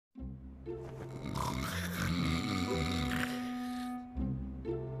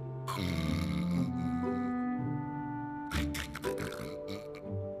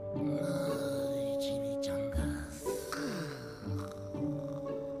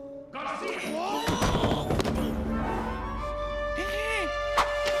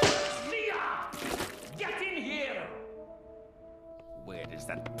Get in here! Where is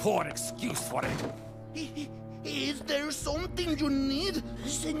that poor excuse for it? Is there something you need,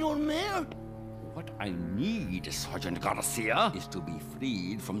 Senor Mayor? What I need, Sergeant Garcia, is to be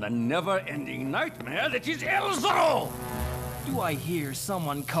freed from the never-ending nightmare that is El Zorro! Do I hear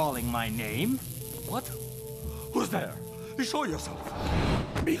someone calling my name? What? Who's there? Show yourself.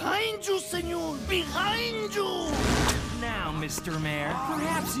 Behind you, Senor! Behind you! Now, Mr. Mayor,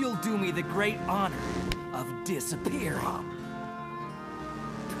 perhaps you'll do me the great honor of disappearing.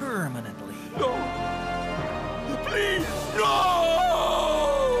 Permanently. No! Please, no!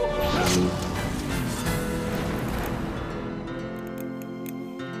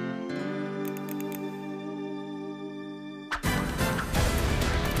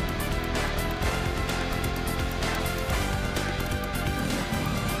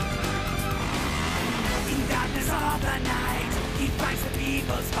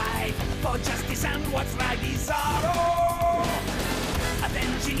 Fight for justice and what's right. He's Zorro,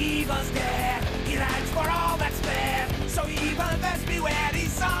 avenging evil's death. He rides for all that's fair. So evil best beware.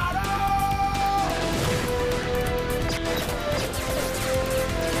 He's Zorro.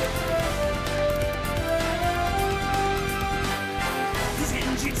 His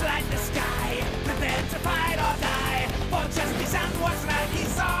engines light the sky, prepared to fight or die for justice and what's right.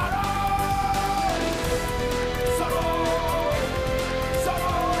 He's Zorro.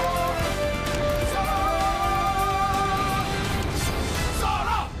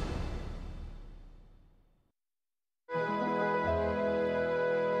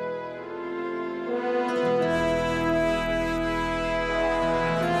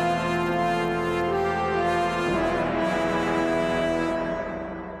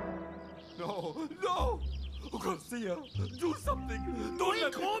 No! Garcia, do something! Don't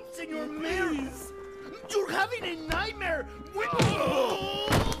Wake up, Senor Mayor! You're having a nightmare!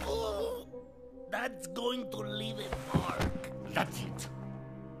 That's going to leave a mark. That's it.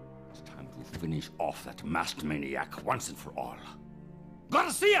 It's time to finish off that masked maniac once and for all.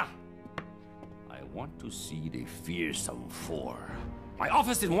 Garcia! I want to see the Fearsome 4. My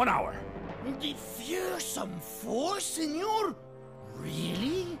office in 1 hour. The Fearsome 4, Senor?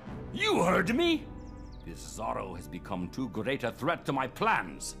 Really? You heard me! This Zorro has become too great a threat to my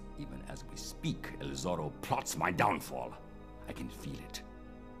plans. Even as we speak, El Zorro plots my downfall. I can feel it.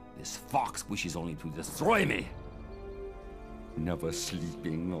 This fox wishes only to destroy me. Never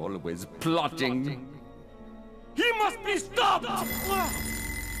sleeping, always plotting. He must be stopped!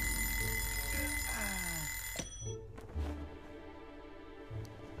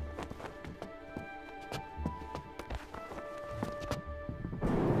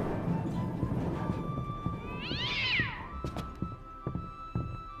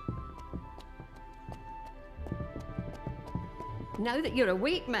 Now that you're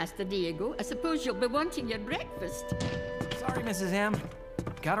awake, Master Diego, I suppose you'll be wanting your breakfast. Sorry, Mrs. M.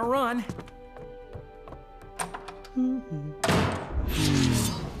 Gotta run.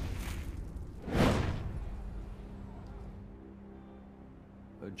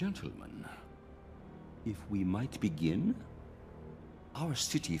 Gentlemen, if we might begin? Our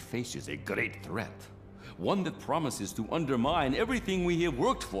city faces a great threat. One that promises to undermine everything we have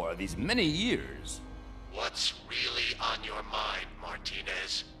worked for these many years. What's really on your mind,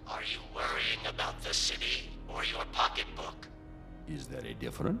 Martinez? Are you worrying about the city or your pocketbook? Is there a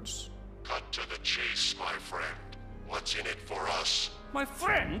difference? Cut to the chase, my friend. What's in it for us? My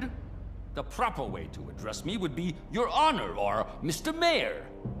friend? The proper way to address me would be Your Honor or Mr. Mayor.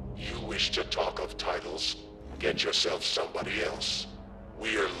 You wish to talk of titles? Get yourself somebody else.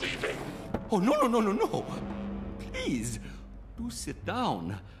 We're leaving. Oh, no. Please, do sit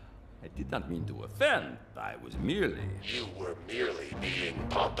down. I did not mean to offend. I was merely... You were merely being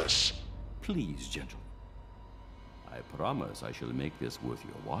pompous. Please, gentlemen. I promise I shall make this worth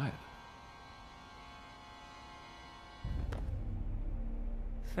your while.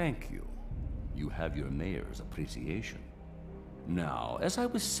 Thank you. You have your mayor's appreciation. Now, as I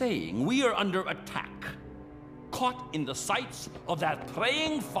was saying, we are under attack. Caught in the sights of that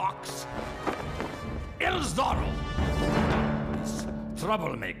preying fox, El Zorro. This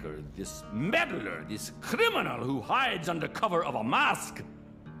troublemaker, this meddler, this criminal who hides under cover of a mask.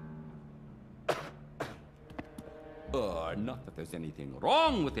 Not that there's anything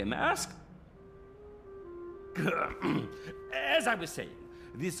wrong with a mask. As I was saying,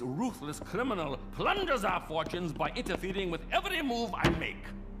 this ruthless criminal plunders our fortunes by interfering with every move I make.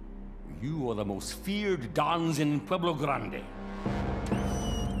 You are the most feared dons in Pueblo Grande.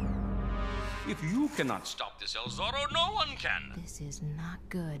 If you cannot stop this El Zorro, no one can. This is not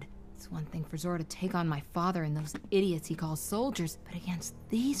good. It's one thing for Zorro to take on my father and those idiots he calls soldiers, but against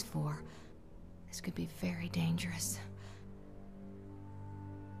these four, this could be very dangerous.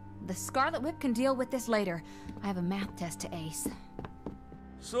 The Scarlet Whip can deal with this later. I have a math test to ace.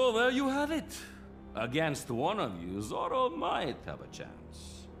 So there you have it. Against one of you, Zorro might have a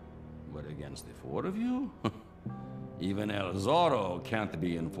chance. But against the four of you? Even El Zorro can't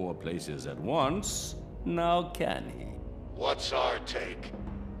be in four places at once. Now can he? What's our take?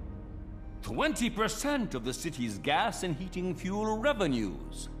 20% of the city's gas and heating fuel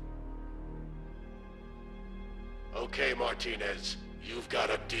revenues. Okay, Martinez. You've got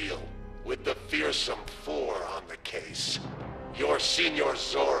a deal. With the Fearsome 4 on the case, your Senor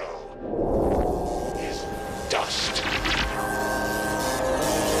Zorro is dust.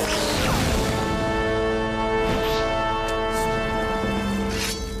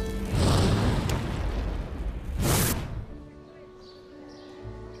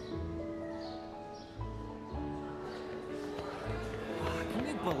 Can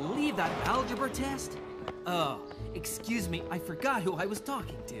you believe that algebra test? Oh, excuse me, I forgot who I was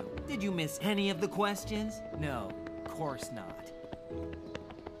talking to. Did you miss any of the questions? No, of course not.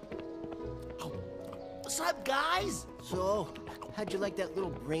 What's up, guys? So, how'd you like that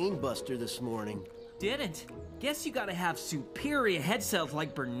little brain buster this morning? Didn't. Guess you gotta have superior head cells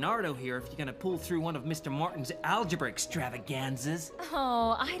like Bernardo here if you're gonna pull through one of Mr. Martin's algebra extravaganzas.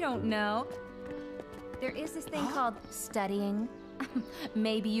 Oh, I don't know. There is this thing called studying.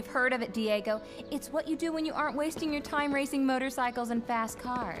 Maybe you've heard of it, Diego. It's what you do when you aren't wasting your time racing motorcycles and fast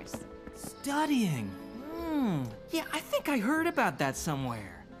cars. Studying. Yeah, I think I heard about that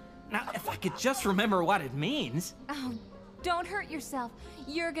somewhere. Now, if I could just remember what it means. Oh, don't hurt yourself.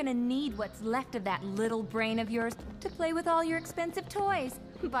 You're gonna need what's left of that little brain of yours to play with all your expensive toys.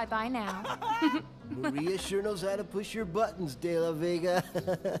 Bye-bye now. Maria sure knows how to push your buttons, De La Vega.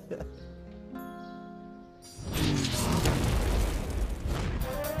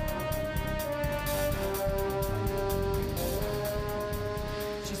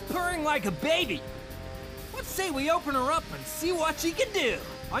 She's purring like a baby. Let's say we open her up and see what she can do.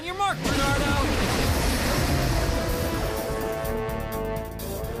 On your mark, Bernardo.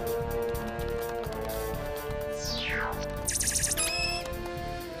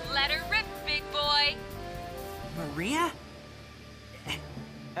 Let her rip, big boy. Maria?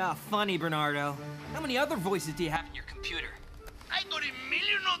 Funny, Bernardo. How many other voices do you have in your computer? I got a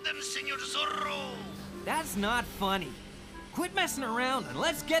million of them, Senor Zorro. That's not funny. Quit messing around and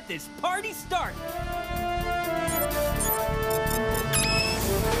let's get this party started.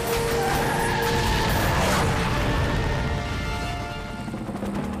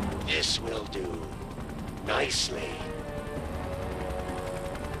 This will do. Nicely.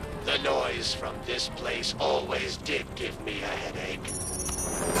 The noise from this place always did give me a headache.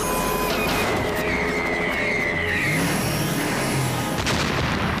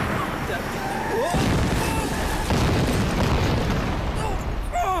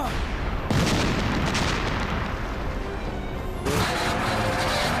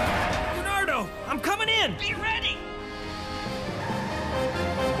 Bernardo, I'm coming in! Be ready.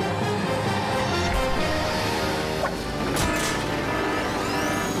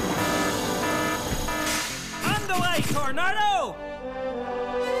 Andale, Tornado!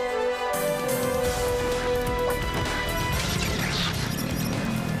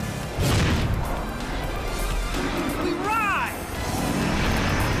 We ride!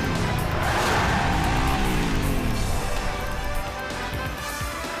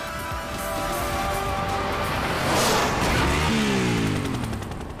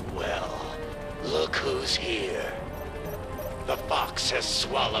 Well, look who's here. The fox has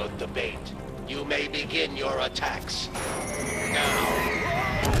swallowed the bait. You may begin your attacks. Now.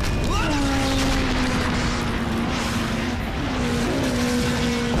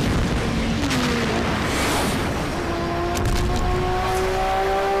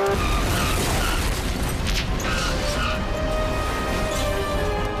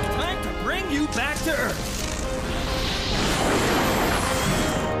 Time to bring you back to Earth.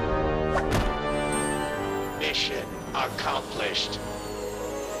 Mission accomplished.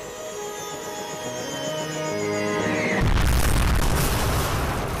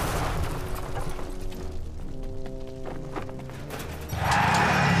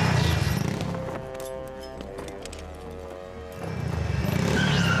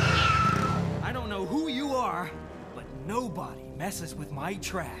 I don't know who you are, but nobody messes with my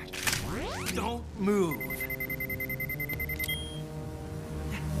track. Don't move.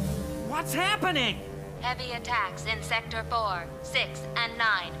 What's happening? Heavy attacks in Sector 4, 6, and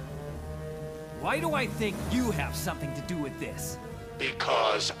 9. Why do I think you have something to do with this?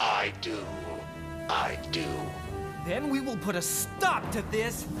 Because I do. I do. Then we will put a stop to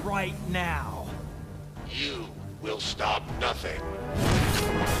this right now. You will stop nothing.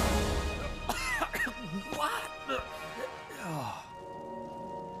 What?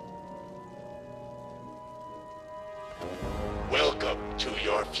 Welcome to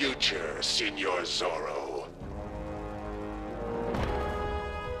your future, Senor Zorro.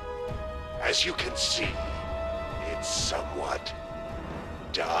 As you can see, it's somewhat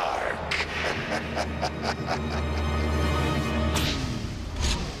dark.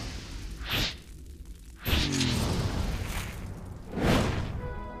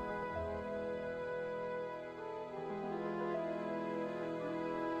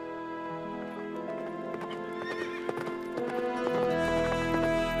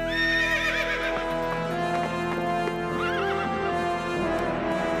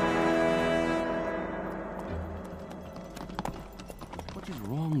 What is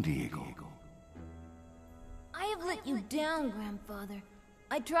wrong, Diego? I have let you down, Grandfather.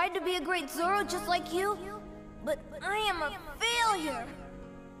 I tried to be a great Zorro just like you, but I am a failure.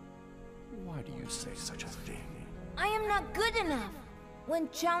 Why do you say such a thing? I am not good enough. When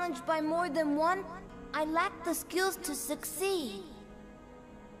challenged by more than one, I lack the skills to succeed.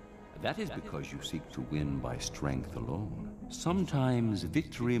 That is because you seek to win by strength alone. Sometimes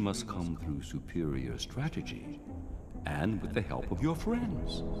victory must come through superior strategy, and with the help of your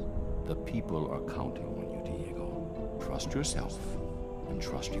friends. The people are counting on you, Diego. Trust yourself, and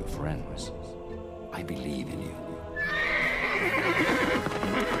trust your friends. I believe in you.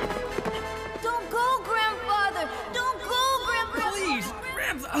 Don't go, Grandfather! Don't go, Grandfather! Please,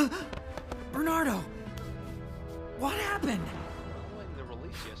 Bernardo! What happened? Following the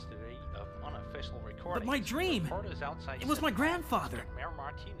release yesterday of unofficial recordings, But my dream! reporters outside It was my grandfather! Mayor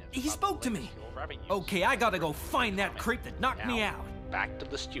Martinez He about spoke to me! legacy of revenues. Okay, I gotta go find that creep that knocked me Now, out! Back to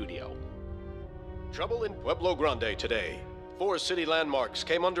the studio. Trouble in Pueblo Grande today. 4 city landmarks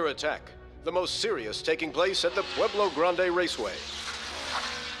came under attack, the most serious taking place at the Pueblo Grande Raceway.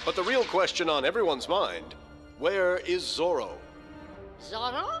 But the real question on everyone's mind, where is Zorro?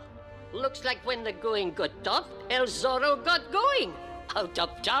 Zorro? Looks like when the going got tough, El Zorro got going. Out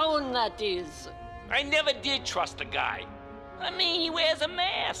of town, that is. I never did trust the guy. I mean, he wears a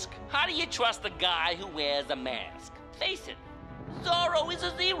mask. How do you trust a guy who wears a mask? Face it, Zorro is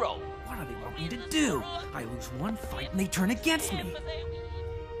a zero. What do they want me to do? I lose one fight and they turn against me.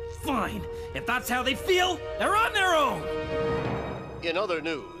 Fine. If that's how they feel, they're on their own. In other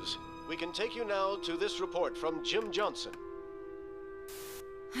news, we can take you now to this report from Jim Johnson.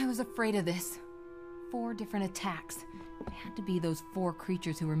 I was afraid of this. 4 different attacks. It had to be those 4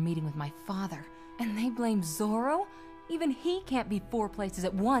 creatures who were meeting with my father. And they blame Zorro? Even he can't be 4 places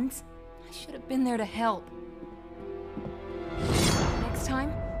at once. I should have been there to help. Next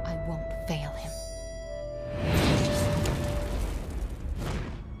time, I won't fail him.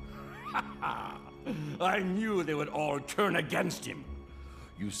 I knew they would all turn against him.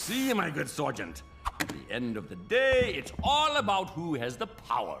 You see, my good sergeant, at the end of the day, it's all about who has the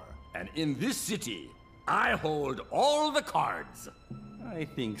power. And in this city, I hold all the cards. I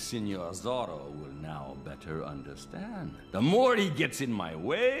think Senor Zorro will now better understand. The more he gets in my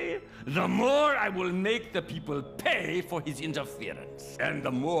way, the more I will make the people pay for his interference. And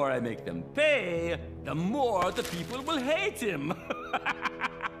the more I make them pay, the more the people will hate him.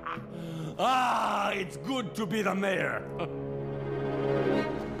 Ah, it's good to be the mayor.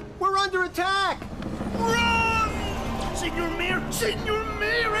 We're under attack! Run! Senor Mayor,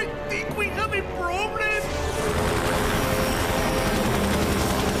 I think we have a problem!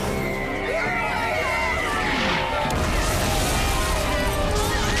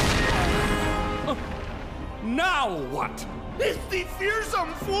 Now what? It's the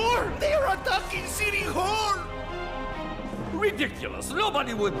Fearsome 4! They are attacking City Hall! Ridiculous.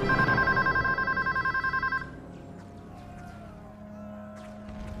 Nobody would...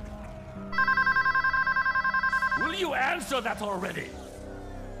 Will you answer that already?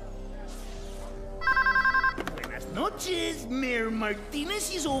 Buenas noches, Mayor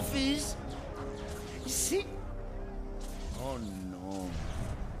Martinez's office. Sí. Oh no.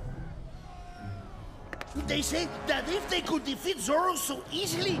 They say that if they could defeat Zorro so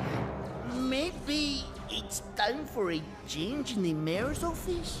easily, maybe it's time for a change in the mayor's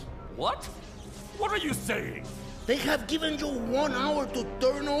office? What? What are you saying? They have given you 1 hour to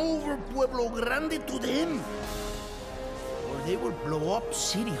turn over Pueblo Grande to them, or they will blow up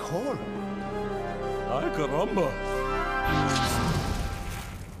City Hall. Ay, caramba.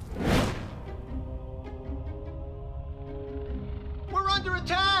 We're under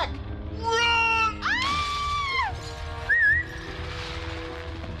attack! Run!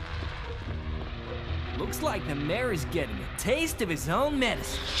 Looks like the mayor is getting a taste of his own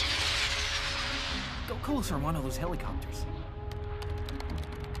medicine. Go closer on one of those helicopters.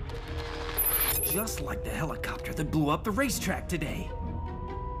 Just like the helicopter that blew up the racetrack today.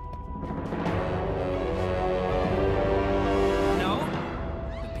 No?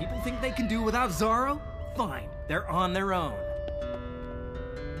 The people think they can do without Zorro? Fine, they're on their own.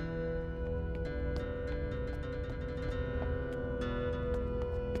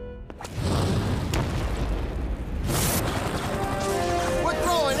 We're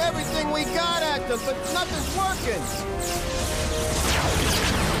throwing everything we got at them, but nothing's working.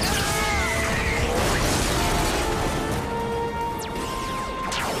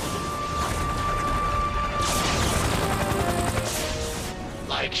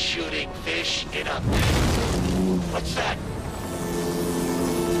 Like shooting fish in a... What's that?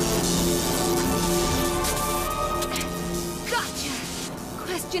 Gotcha!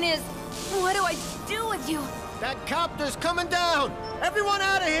 Question is, what do I do with you? That copter's coming down! Everyone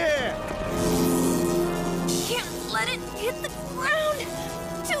out of here! Can't let it hit the ground!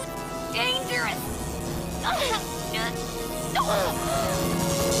 Too dangerous!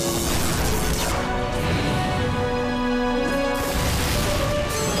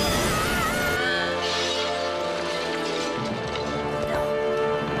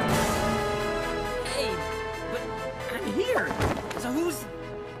 Hey, but I'm here! So who's...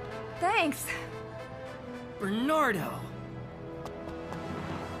 Thanks. Bernardo?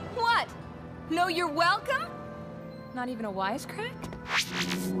 What? No, you're welcome? Not even a wisecrack?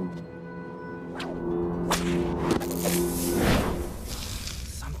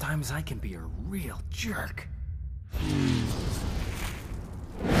 Sometimes I can be a real jerk.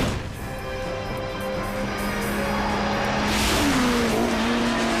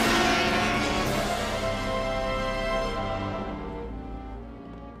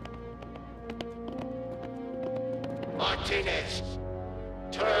 Martinez,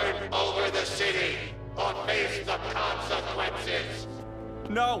 turn over the city or face the consequences.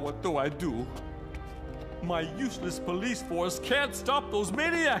 Now what do I do? My useless police force can't stop those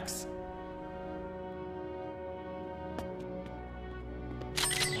maniacs!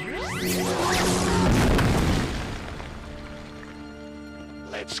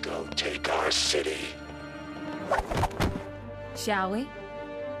 Let's go take our city. Shall we?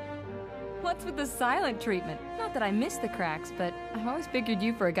 What's with the silent treatment? Not that I miss the cracks, but I've always figured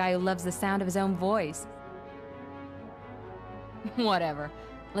you for a guy who loves the sound of his own voice. Whatever.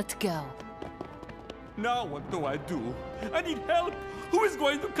 Let's go. Now what do I do? I need help! Who is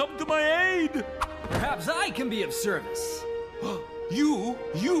going to come to my aid? Perhaps I can be of service. You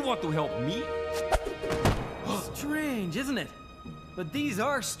want to help me? Strange, isn't it? But these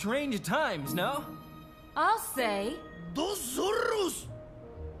are strange times, no? I'll say... Those Zorros!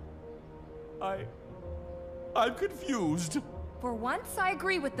 I'm confused. For once, I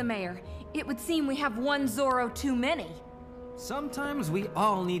agree with the mayor. It would seem we have one Zorro too many. Sometimes we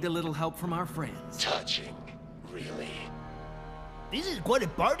all need a little help from our friends. Touching, really. This is quite a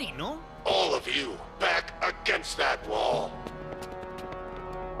party, no? All of you, back against that wall.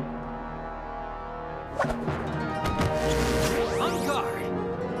 On guard!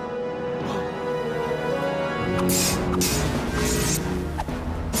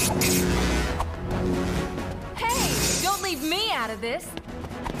 Hey, don't leave me out of this.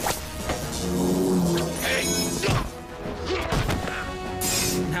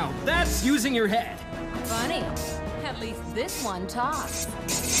 Now that's using your head. Funny. At least this one talks.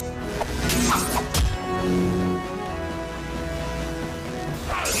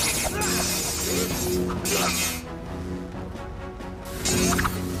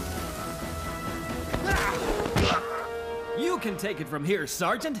 You can take it from here,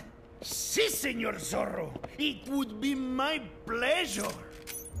 Sergeant. Si, Senor Zorro. It would be my pleasure.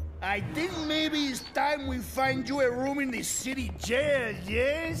 I think maybe it's time we find you a room in the city jail,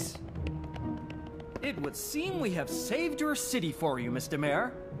 yes? It would seem we have saved your city for you, Mr.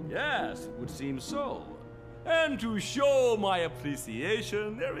 Mayor. Yes, it would seem so. And to show my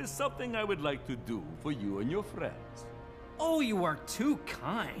appreciation, there is something I would like to do for you and your friends. Oh, you are too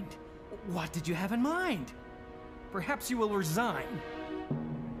kind. What did you have in mind? Perhaps you will resign.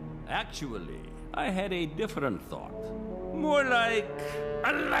 Actually, I had a different thought. More like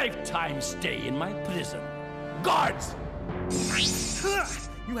a lifetime stay in my prison. Guards!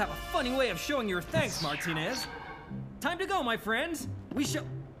 You have a funny way of showing your thanks, Martinez. Time to go, my friends. We shall...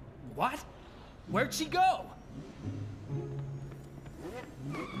 What? Where'd she go?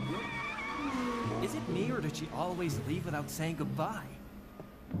 Is it me, or did she always leave without saying goodbye?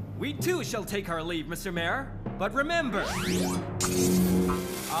 We too shall take our leave, Mr. Mayor. But remember,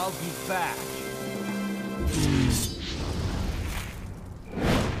 I'll be back.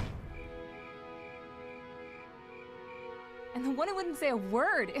 And the one who wouldn't say a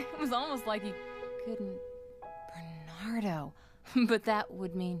word. It was almost like he couldn't... Bernardo. But that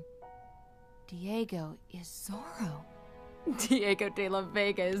would mean... Diego is Zorro. Diego de la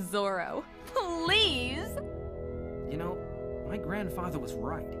Vega is Zorro. Please! You know, my grandfather was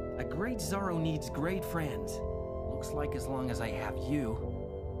right. A great Zorro needs great friends. Looks like as long as I have you,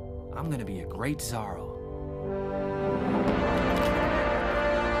 I'm gonna be a great Zorro.